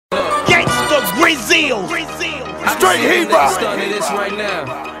Grillz. Straight heat rock. Starting this right now.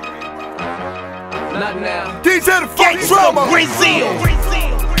 Not now. DJ the fucking drama.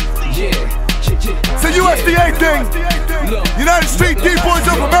 Yeah. It's a USDA thing. United Street D-Boys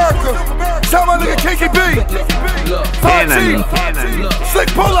of America. Tell my nigga KKB. 5T. Slick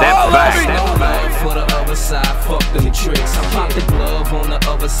Pulla, all of me. No love for the other side, fuck them tricks. I pop the glove on the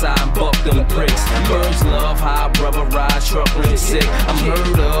other side and buck them bricks. Birds love how brother ride, truck rim sick. I'm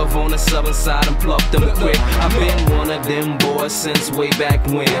heard of on the southern side and pluck them quick. I've been one of them boys since way back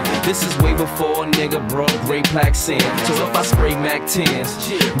when. This is way before a nigga brought great plaques in. So if I spray Mac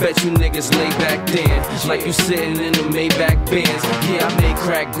 10s, bet you niggas lay back then. Like you sitting in the Maybach Benz. Yeah, I may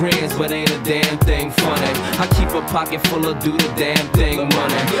crack grins, but ain't a damn thing funny. I keep a pocket full of do the damn thing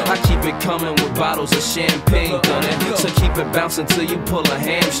money. I keep it coming with bottles of champagne done it. So keep it bouncing till you pull a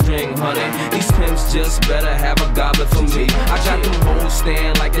hamstring, honey. These pimps just better have a goblet for me. I got them hoes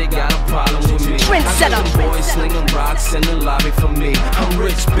stand like they got a problem with me. I got them boys slinging rocks in the lobby for me. I'm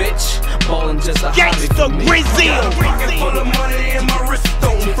rich, bitch, ballin' just a hobby for me. Gangsta Pocket full of money and my wrist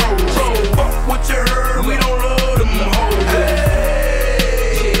don't froze. Fuck what you heard, we don't love them hoes.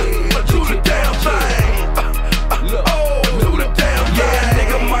 Hey, do the damn thing. Do the damn thing. Yeah,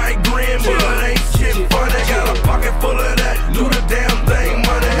 nigga might grin, but ain't shit funny. Got a pocket full of that, do the damn thing,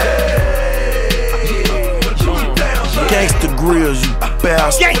 money. Hey, do the damn thing. Gangsta Grillz, you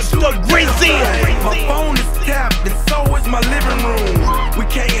bastard. My phone is tapped and so is my living room. We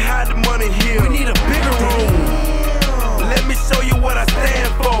can't hide the money here, we need a bigger room. Let me show you what I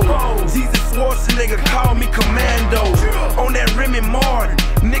stand for. Jeezy Schwarzenegger call me commando. On that Remy Martin,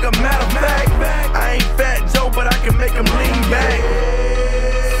 nigga, matter of fact, I ain't Fat Joe, but I can make him lean back.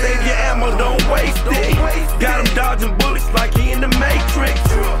 Save your ammo, don't waste it. Got him dodging bullets like he in the Matrix.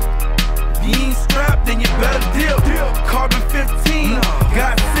 If you ain't strapped, then you better dip. Carbon 15,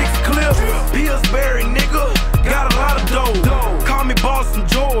 got